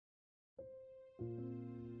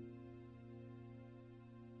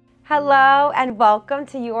Hello and welcome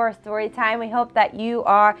to your story time. We hope that you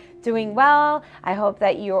are doing well. I hope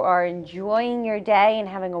that you are enjoying your day and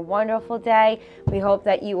having a wonderful day. We hope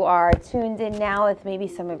that you are tuned in now with maybe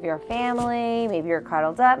some of your family. Maybe you're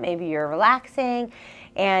cuddled up, maybe you're relaxing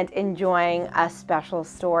and enjoying a special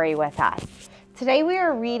story with us. Today we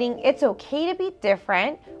are reading It's Okay to Be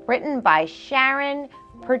Different, written by Sharon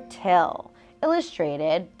Pertil,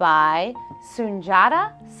 illustrated by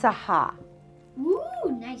Sunjata Saha. Ooh,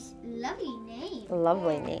 nice, lovely name.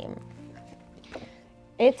 Lovely name.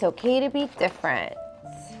 It's okay to be different.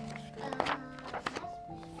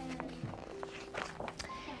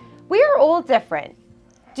 We are all different.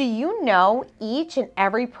 Do you know each and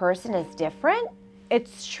every person is different?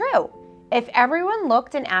 It's true. If everyone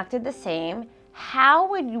looked and acted the same, how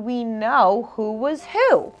would we know who was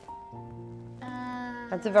who?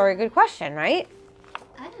 That's a very good question, right?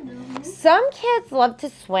 I don't know. Some kids love to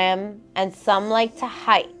swim and some like to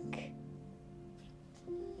hike.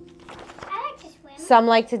 I like to swim. Some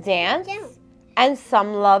like to dance and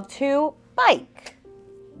some love to bike.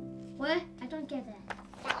 What? I don't get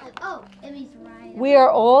that. Oh, it means ride. We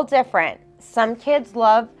are all different. Some kids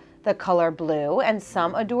love the color blue and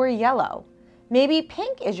some adore yellow. Maybe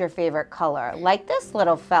pink is your favorite color, like this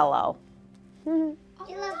little fellow. Oh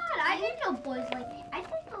God, I didn't know boys like it. I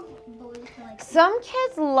didn't know boys like it. Some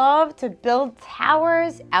kids love to build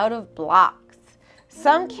towers out of blocks.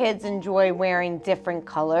 Some kids enjoy wearing different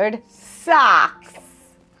colored socks.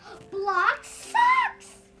 Block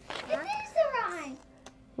socks. It is the rhyme.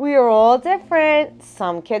 We are all different.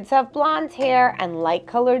 Some kids have blonde hair and light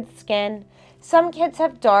colored skin. Some kids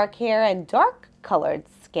have dark hair and dark colored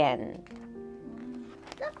skin.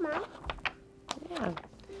 Look, Mom. Yeah.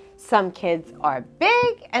 Some kids are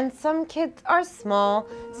big and some kids are small.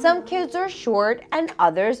 Some kids are short and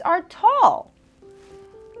others are tall.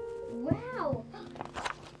 Wow.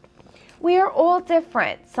 We are all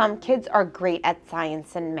different. Some kids are great at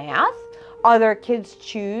science and math. Other kids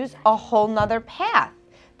choose a whole nother path.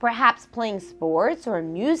 Perhaps playing sports or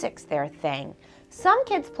music's their thing. Some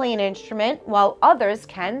kids play an instrument while others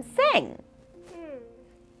can sing.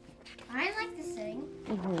 I like to sing.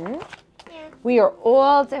 We are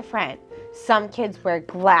all different. Some kids wear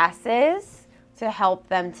glasses to help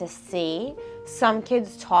them to see. Some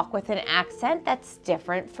kids talk with an accent that's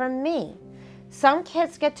different from me. Some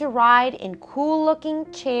kids get to ride in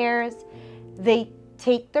cool-looking chairs. They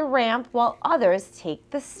take the ramp while others take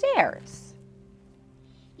the stairs.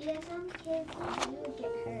 Yeah, some kids do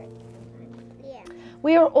get hurt. Yeah.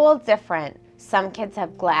 We are all different. Some kids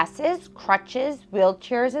have glasses, crutches,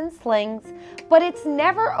 wheelchairs, and slings, but it's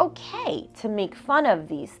never okay to make fun of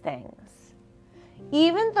these things.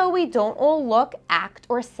 Even though we don't all look, act,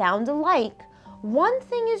 or sound alike, one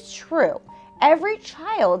thing is true. Every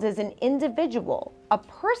child is an individual, a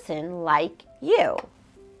person like you.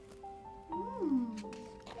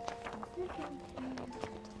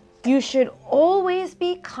 You should always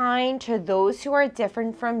be kind to those who are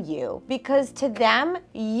different from you because to them,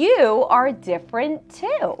 you are different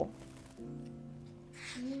too.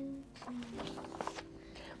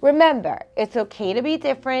 Remember, it's okay to be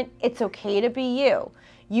different. It's okay to be you.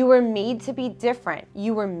 You were made to be different.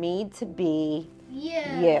 You were made to be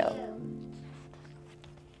you.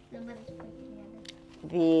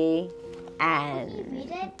 The end. Can you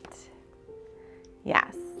read it?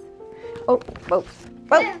 Yes. Oh, whoa.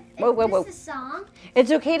 Whoa. Is this a song?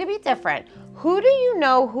 It's okay to be different. Who do you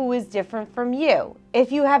know who is different from you?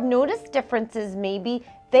 If you have noticed differences, maybe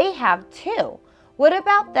they have too. What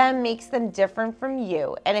about them makes them different from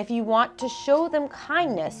you? And if you want to show them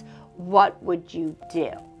kindness, what would you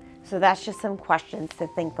do? So that's just some questions to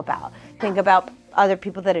think about. Think about other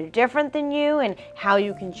people that are different than you and how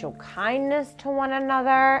you can show kindness to one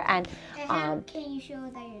another. And how can you show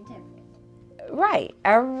that you're different? Right.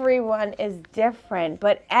 Everyone is different,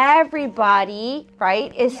 but everybody,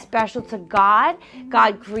 right, is special to God.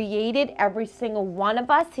 God created every single one of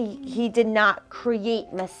us. He did not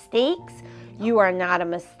create mistakes. You are not a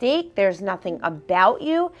mistake. There's nothing about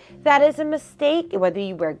you that is a mistake, whether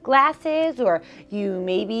you wear glasses or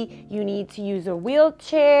maybe you need to use a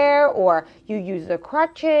wheelchair or you use the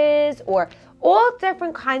crutches or all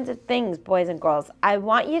different kinds of things, boys and girls. I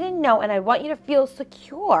want you to know and I want you to feel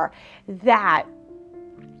secure that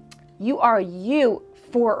you are you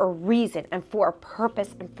for a reason and for a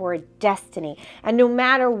purpose and for a destiny. And no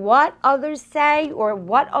matter what others say or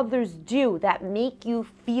what others do that make you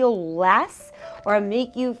feel less or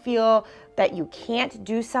make you feel that you can't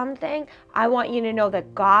do something, I want you to know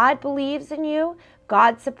that God believes in you.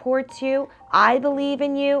 God supports you. I believe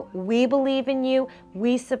in you. We believe in you.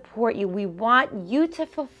 We support you. We want you to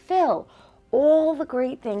fulfill all the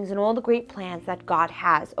great things and all the great plans that God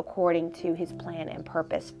has according to his plan and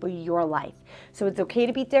purpose for your life. So it's okay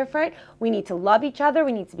to be different. We need to love each other.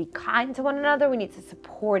 We need to be kind to one another. We need to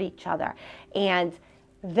support each other. And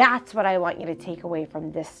that's what I want you to take away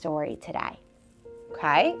from this story today.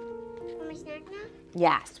 Okay? Want my snack now?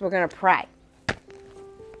 Yes, we're going to pray.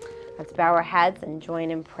 Let's bow our heads and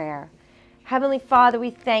join in prayer. Heavenly Father, we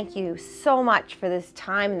thank you so much for this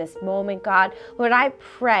time and this moment, God. Lord, I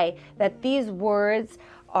pray that these words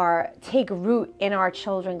take root in our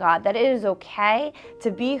children, God, that it is okay to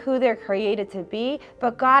be who they're created to be.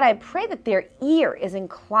 But God, I pray that their ear is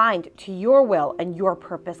inclined to your will and your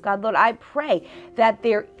purpose. God, Lord, I pray that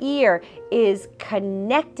their ear is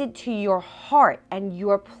connected to your heart and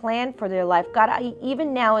your plan for their life. God,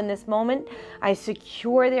 even now in this moment, I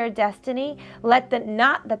secure their destiny. Let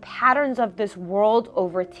not the patterns of this world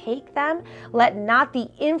overtake them. Let not the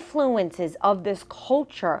influences of this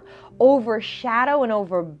culture overshadow and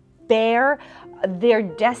overbear their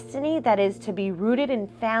destiny that is to be rooted and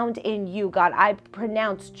found in you, God. I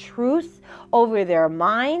pronounce truth over their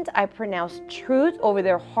mind. I pronounce truth over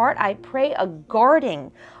their heart. I pray a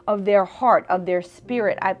guarding of their heart, of their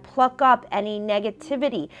spirit. I pluck up any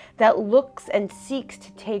negativity that looks and seeks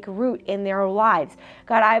to take root in their lives.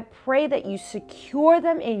 God, I pray that you secure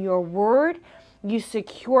them in your word. You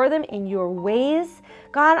secure them in your ways.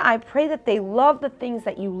 God, I pray that they love the things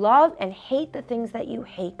that you love and hate the things that you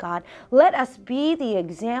hate, God. Let us be the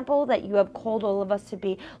example that you have called all of us to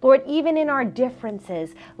be. Lord, even in our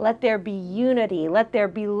differences, let there be unity. Let there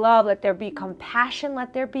be love. Let there be compassion.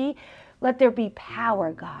 Let there be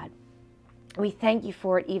power, God. We thank you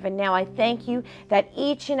for it even now. I thank you that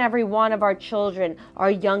each and every one of our children,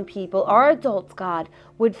 our young people, our adults, God,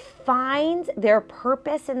 would find their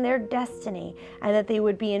purpose and their destiny, and that they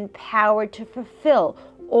would be empowered to fulfill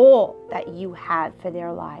all that you have for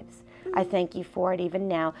their lives. I thank you for it even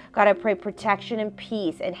now. God, I pray protection and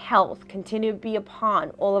peace and health continue to be upon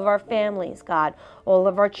all of our families, God, all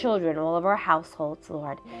of our children, all of our households,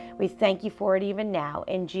 Lord. We thank you for it even now.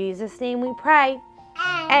 In Jesus' name we pray.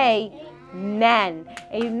 Amen.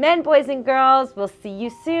 Amen, boys and girls. We'll see you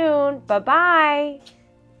soon. Bye-bye.